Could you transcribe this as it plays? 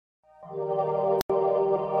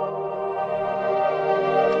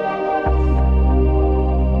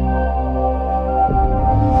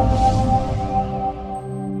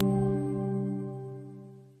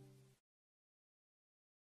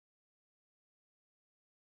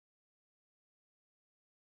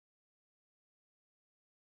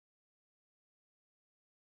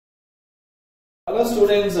Hello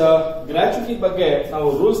students, gratuity ಬಗ್ಗೆ ನಾವು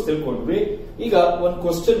rules ತಿಳ್ಕೊಂಡ್ವಿ. ಈಗ ಒಂದು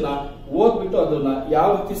ಕ್ವಶನ್ ನ ಓದ್ಬಿಟ್ಟು ಅದನ್ನ ಯಾವ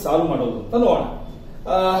ರೀತಿ ಸಾಲ್ವ್ ಮಾಡೋದು ಅಂತ ನೋಡೋಣ.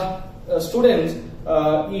 ಸ್ಟೂಡೆಂಟ್ಸ್,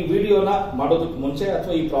 ಈ ವಿಡಿಯೋನ ಮಾಡೋದಕ್ಕೆ ಮುಂಚೆ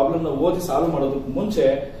ಅಥವಾ ಈ ಪ್ರಾಬ್ಲಮ್ ನ ಓದಿ ಸಾಲ್ವ್ ಮಾಡೋದಕ್ಕೆ ಮುಂಚೆ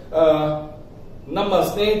ನಮ್ಮ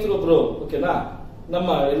ಸ್ನೇಹಿತರೊಬ್ರು ಓಕೆನಾ, ನಮ್ಮ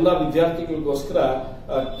ಎಲ್ಲಾ ವಿದ್ಯಾರ್ಥಿಗಳಿಗೋಸ್ಕರ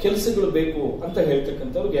ಕೆಲಸಗಳು ಬೇಕು ಅಂತ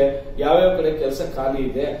ಹೇಳ್ತಕ್ಕಂಥವ್ರಿಗೆ ಯಾವ್ಯಾವ ಕಡೆ ಕೆಲಸ ಖಾಲಿ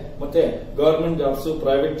ಇದೆ, ಮತ್ತೆ ಗವರ್ಮೆಂಟ್ ಜಾಬ್ಸ್,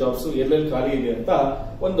 ಪ್ರೈವೇಟ್ ಜಾಬ್ಸ್ ಎಲ್ಲೆಲ್ಲಿ ಖಾಲಿ ಇದೆ ಅಂತ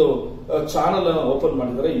ಒಂದು ಚಾನಲ್ ಅನ್ನು ಓಪನ್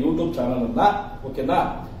ಮಾಡಿದ್ದಾರೆ, ಯೂಟ್ಯೂಬ್ ಚಾನಲ್ ಅನ್ನ. ಓಕೆನಾ,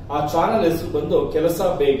 ಆ ಚಾನಲ್ ಹೆಸರು ಬಂದು ಕೆಲಸ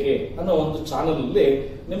ಬೇಕೆ ಅನ್ನೋ ಒಂದು ಚಾನಲ್ ಅಲ್ಲಿ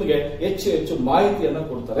ನಿಮಗೆ ಹೆಚ್ಚು ಹೆಚ್ಚು ಮಾಹಿತಿಯನ್ನ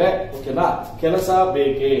ಕೊಡ್ತಾರೆ. ಓಕೆನಾ, ಕೆಲಸ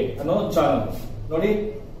ಬೇಕೆ ಅನ್ನೋ ಒಂದು ಚಾನಲ್ ನೋಡಿ,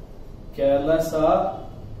 ಕೆಲಸ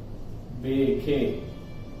ಬೇಕೆ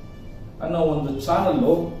ಅನ್ನೋ ಒಂದು ಚಾನಲ್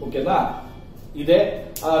ಓಕೆನಾ ಇದೆ.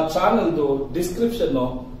 ಆ ಚಾನಲ್ದು ಡಿಸ್ಕ್ರಿಪ್ಷನ್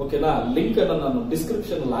ಓಕೆನಾ, ಲಿಂಕ್ ಅನ್ನು ನಾನು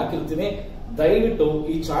ಡಿಸ್ಕ್ರಿಪ್ಷನ್ ಅಲ್ಲಿ ಹಾಕಿರ್ತೀನಿ. ದಯವಿಟ್ಟು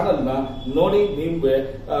ಈ ಚಾನಲ್ ನ ನೋಡಿ. ನಿಮ್ಗೆ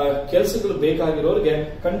ಕೆಲಸಗಳು ಬೇಕಾಗಿರೋರಿಗೆ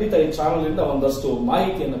ಖಂಡಿತ ಈ ಚಾನಲ್ ಇಂದ ಒಂದಷ್ಟು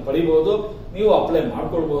ಮಾಹಿತಿಯನ್ನು ಪಡಿಬಹುದು, ನೀವು ಅಪ್ಲೈ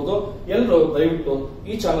ಮಾಡ್ಕೊಳ್ಬಹುದು. ಎಲ್ಲರೂ ದಯವಿಟ್ಟು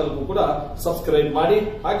ಈ ಚಾನಲ್ಗೂ ಕೂಡ ಸಬ್ಸ್ಕ್ರೈಬ್ ಮಾಡಿ,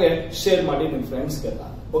 ಹಾಗೆ ಶೇರ್ ಮಾಡಿ ನಿಮ್ ಫ್ರೆಂಡ್ಸ್ಗೆಲ್ಲ.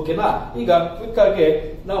 ಓಕೆನಾ, ಈಗ ಕ್ವಿಕ್ ಆಗಿ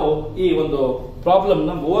ನಾವು ಈ ಒಂದು ಪ್ರಾಬ್ಲಮ್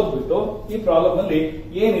ನ ಓದ್ಬಿಟ್ಟು ಈ ಪ್ರಾಬ್ಲಮ್ ಅಲ್ಲಿ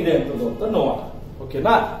ಏನಿದೆ ಅಂತ ನೋಡೋಣ.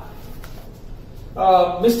 ಓಕೆನಾ,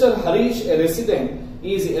 mister Harish, A resident,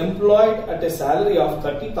 is employed at a salary of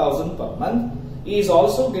 30,000 per month. He is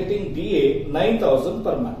also getting DA 9,000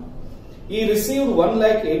 per month. He received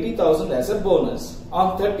 1,80,000 as a bonus. On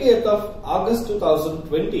 30th of August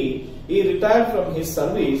 2020, he retired from his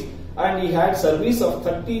service and he had service of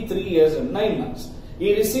 33 years and 9 months. He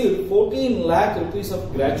received 14 lakh rupees of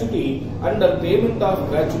gratuity under Payment of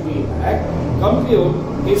Gratuity Act. Compute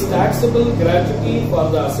his taxable gratuity for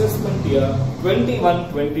the assessment year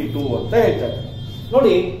 21-22 ಅಂತ ಹೇಳ್ತಾರೆ.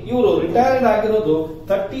 ನೋಡಿ, ಇವರು retired ಆಗಿರೋದು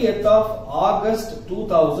 30th of August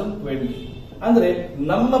 2020, ಅಂದ್ರೆ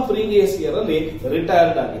ನಮ್ಮ previous year ಅಲ್ಲಿ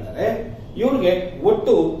retired ಆಗಿದ್ದಾರೆ. ಇವ್ರಿಗೆ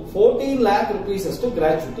ಒಟ್ಟು 14 lakh rupees ಅಷ್ಟು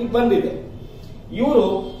ಗ್ರಾಚ್ಯುಟಿ ಬಂದಿದೆ. ಇವರು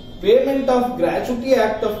payment of gratuity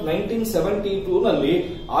act of 1972 ನಲ್ಲಿ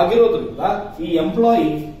ಆಗಿರೋದ್ರಿಂದ ಈ ಎಂಪ್ಲಾಯಿ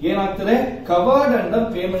ಏನಾಗ್ತಾರೆ, covered under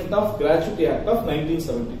payment of gratuity act of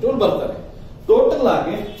 1972 ಬರ್ತಾರೆ. ಟೋಟಲ್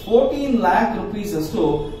ಆಗಿ 14 lakh rupees ಅಷ್ಟು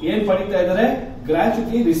ಏನ್ ಪಡಿತಾ ಇದ್ದಾರೆ,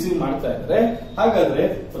 ಗ್ರಾಚ್ಯುಟಿ ರಿಸೀವ್ ಮಾಡ್ತಾ ಇದ್ದಾರೆ. ಹಾಗಾದ್ರೆ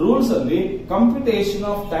ರೂಲ್ಸ್ ಅಲ್ಲಿ computation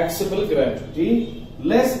of taxable gratuity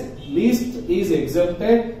less list is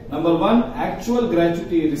accepted. Number 1, actual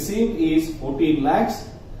gratuity receive is 14 lakhs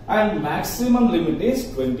and maximum limit is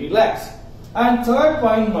 20 lakhs. And third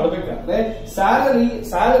point ಮಾಡಬೇಕಾದ್ರೆ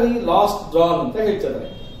ಸ್ಯಾಲರಿ ಲಾಸ್ಟ್ ಡ್ರಾನ್ ಅಂತ ಹೇಳ್ತಾರೆ.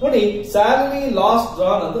 ನೋಡಿ, ಸ್ಯಾಲರಿ ಲಾಸ್ಟ್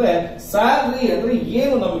ಡ್ರಾನ್ ಅಂದ್ರೆ salary ಅಂದ್ರೆ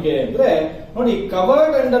ಏನು ನಮಗೆ ಅಂದ್ರೆ ನೋಡಿ,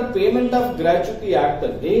 covered under payment of gratuity act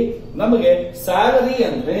ಅಲ್ಲಿ ನಮಗೆ ಸ್ಯಾಲರಿ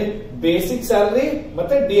ಅಂದ್ರೆ ಬೇಸಿಕ್ ಸ್ಯಾಲರಿ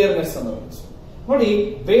ಮತ್ತೆ ಡಿಯರ್ನೆಸ್ ಅಲವೆನ್ಸ್. ನೋಡಿ,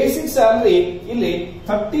 ಬೇಸಿಕ್ ಸ್ಯಾಲರಿ ಇಲ್ಲಿ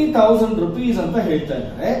 30,000 rupees ಅಂತ ಹೇಳ್ತಾ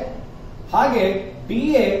ಇದ್ದಾರೆ. ಹಾಗೆ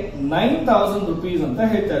DA 9,000 rupees ಅಂತ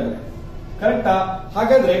ಹೇಳ್ತಾ ಇದ್ದಾರೆ. ಕರೆಕ್ಟಾ?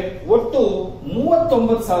 ಹಾಗಾದ್ರೆ ಒಟ್ಟು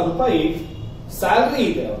 39,000 ರೂಪಾಯಿ ಸ್ಯಾಲರಿ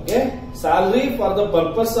ಇದೆ ಅವ್ರಿಗೆ. Salary for the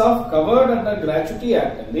purpose of covered under gratuity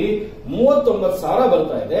act ಅಲ್ಲಿ 39,000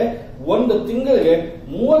 ಬರ್ತಾ ಇದೆ. ಒಂದು ತಿಂಗಳಿಗೆ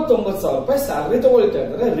 39,000 ರೂಪಾಯಿ ಸ್ಯಾಲರಿ ತಗೊಳ್ತಾ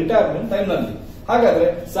ಇದ್ದಾರೆ ರಿಟೈರ್ಮೆಂಟ್ ಟೈಮ್ ನಲ್ಲಿ. ಹಾಗಾದ್ರೆ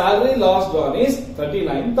ಸ್ಯಾಲರಿ ಲಾಸ್ ಡ್ರಾನ್ ಈಸ್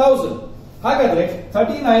 39,000. ಹಾಗಾದ್ರೆ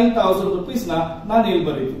 39,000 rupees ನ ನಾನು ಇಲ್ಲಿ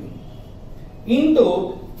ಬರೀತೀನಿ ಇಂಟು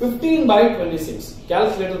 15/26.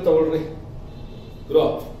 ಕ್ಯಾಲ್ಕುಲೇಟರ್ ತಗೊಳ್ರಿ,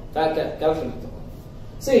 ಕ್ಯಾಲ್ಕುಲೇಟರ್ ತಗೊಳ್ಳಿ.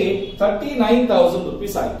 ಸಿ 39,000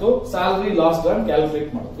 rupees ಆಯ್ತು. ಸ್ಯಾಲರಿ ಲಾಸ್ ಡ್ರಾನ್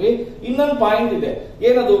ಕ್ಯಾಲ್ಕುಲೇಟ್ ಮಾಡಿದ್ವಿ. ಇನ್ನೊಂದು ಪಾಯಿಂಟ್ ಇದೆ,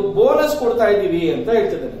 ಏನದು ಬೋನಸ್ ಕೊಡ್ತಾ ಇದೀವಿ ಅಂತ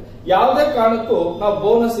ಹೇಳ್ತಿದ್ದಾರೆ. ಯಾವುದೇ ಕಾರಣಕ್ಕೂ ನಾವು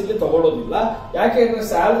ಬೋನಸ್ ಇಲ್ಲಿ ತಗೊಳ್ಳೋದಿಲ್ಲ. ಯಾಕೆಂದ್ರೆ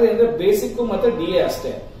ಸ್ಯಾಲರಿ ಅಂದ್ರೆ ಬೇಸಿಕ್ ಮತ್ತೆ DA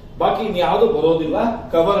ಅಷ್ಟೇ, ಬಾಕಿ ಇನ್ಯಾವುದು ಬರೋದಿಲ್ಲ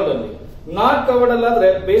ಕವರ್ಡ್ ಅಲ್ಲಿ. ನಾಟ್ ಕವರ್ಡ್ ಅಲ್ಲಾದ್ರೆ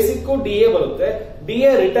ಬೇಸಿಕ್ DA ಬರುತ್ತೆ.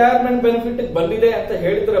 DA ರಿಟೈರ್ಮೆಂಟ್ ಬೆನಿಫಿಟ್ ಬಂದಿದೆ ಅಂತ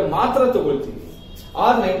ಹೇಳಿದ್ರೆ ಮಾತ್ರ ತಗೊಳ್ತೀವಿ.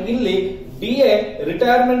 ಆದ್ರೆ ಇಲ್ಲಿ DA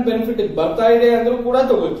ರಿಟೈರ್ಮೆಂಟ್ ಬೆನಿಫಿಟ್ ಬರ್ತಾ ಇದೆ ಅಂದ್ರೂ ಕೂಡ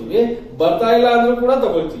ತಗೊಳ್ತೀವಿ, ಬರ್ತಾ ಇಲ್ಲ ಅಂದ್ರೂ ಕೂಡ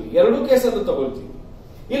ತಗೊಳ್ತೀವಿ. ಎರಡು ಕೇಸಲ್ಲೂ ತಗೊಳ್ತೀವಿ.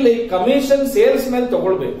 ಇಲ್ಲಿ ಕಮಿಷನ್ ಸೇಲ್ಸ್ ಮೇಲೆ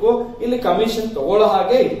ತಗೊಳ್ಬೇಕು, ಇಲ್ಲಿ ಕಮಿಷನ್ ತಗೊಳ್ಳೋ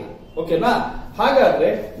ಹಾಗೆ ಇಲ್ಲ. ಓಕೆನಾ? ಹಾಗಾದ್ರೆ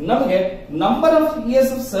ನಮಗೆ number of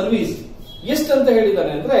years of service ಎಷ್ಟಂತ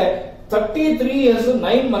ಹೇಳಿದಾನೆ ಅಂದ್ರೆ 33 years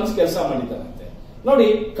 9 months ಕೆಲಸ ಮಾಡಿದ್ದಾನಂತೆ. ನೋಡಿ,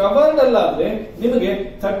 ಕವರ್ಡ್ ಅಲ್ಲಾದ್ರೆ ನಿಮಗೆ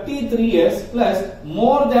 33 years plus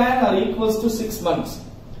more than R equals to 6 months.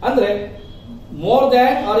 ಅಂದ್ರೆ more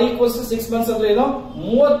than R equals to 6 months ಅಂದ್ರೆ ಏನು,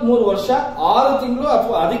 33 ವರ್ಷ 6 ತಿಂಗಳು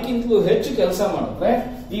ಅಥವಾ ಅದಕ್ಕಿಂತಲೂ ಹೆಚ್ಚು ಕೆಲಸ ಮಾಡಿದ್ರೆ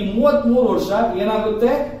ಈ 33 ವರ್ಷ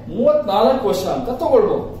ಏನಾಗುತ್ತೆ, 34 ವರ್ಷ ಅಂತ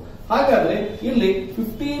ತಗೊಳ್ಬಹುದು. ಹಾಗಾದ್ರೆ ಇಲ್ಲಿ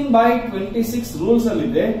 15/26 ರೂಲ್ಸ್ ಅಲ್ಲಿ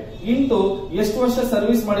ಇದೆ. ಇಂಟು ಎಷ್ಟು ವರ್ಷ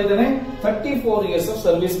ಸರ್ವಿಸ್ ಮಾಡಿದ್ದಾನೆ, 34 years ಆಫ್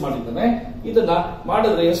ಸರ್ವಿಸ್ ಮಾಡಿದ್ದಾನೆ. ಇದನ್ನ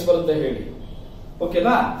ಮಾಡಿದ್ರೆ ಎಷ್ಟು ಬರುತ್ತೆ ಹೇಳಿ.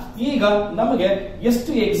 ಓಕೆನಾ. ಈಗ ನಮಗೆ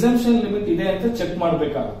ಎಷ್ಟು ಎಕ್ಸಾಮ್ಷನ್ ಲಿಮಿಟ್ ಇದೆ ಅಂತ ಚೆಕ್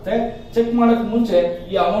ಮಾಡಬೇಕಾಗುತ್ತೆ. ಚೆಕ್ ಮಾಡಕ್ ಮುಂಚೆ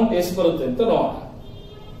ಈ ಅಮೌಂಟ್ ಎಷ್ಟು ಬರುತ್ತೆ ಅಂತ ನೋಡೋಣ.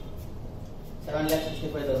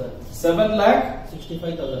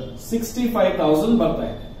 7,65,000 ಬರ್ತಾ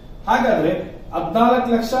ಇದೆ. ಹಾಗಾದ್ರೆ 14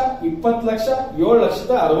 ಲಕ್ಷ, 20 ಲಕ್ಷ,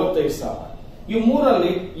 7,65,000 ಈ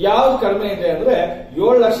ಮೂರಲ್ಲಿ ಯಾವ್ದು ಕಡಿಮೆ ಇದೆ ಅಂದ್ರೆ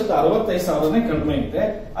 7,65,000 ಕಡಿಮೆ ಇದೆ.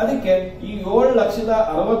 ಅದಕ್ಕೆ ಈ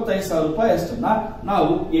 7,65,000 ರೂಪಾಯಿ ಅಷ್ಟನ್ನ ನಾವು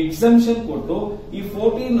ಎಕ್ಸಂಪ್ಷನ್ ಕೊಟ್ಟು ಈ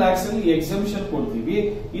 14 lakhs ಅಲ್ಲಿ ಎಕ್ಸಂಪ್ಷನ್ ಕೊಡ್ತೀವಿ.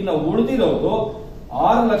 ಇನ್ನು ಉಳಿದಿರೋದು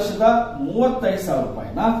 6,35,000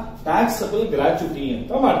 ರೂಪಾಯಿನ ಟ್ಯಾಕ್ಸಬಲ್ ಗ್ರಾಚ್ಯುಟಿ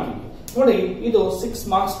ಅಂತ ಮಾಡ್ತೀವಿ. ನೋಡಿ, ಇದು 6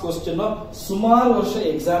 marks ಕ್ವಶನ್ ಸುಮಾರು ವರ್ಷ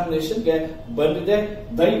ಎಕ್ಸಾಮಿನೇಷನ್ ಗೆ ಬಂದಿದೆ.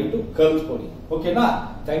 ದಯವಿಟ್ಟು ಕಲ್ತ್ಕೊಡಿ. ಓಕೆನಾ.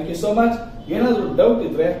 Thank you so much. ಏನಾದ್ರು ಡೌಟ್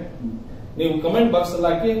ಇದ್ರೆ ನೀವು ಕಮೆಂಟ್ ಬಾಕ್ಸ್ ಅಲ್ಲಿ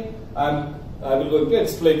ಹಾಕಿ. I will go to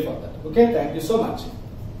explain for that. Okay, thank you so much.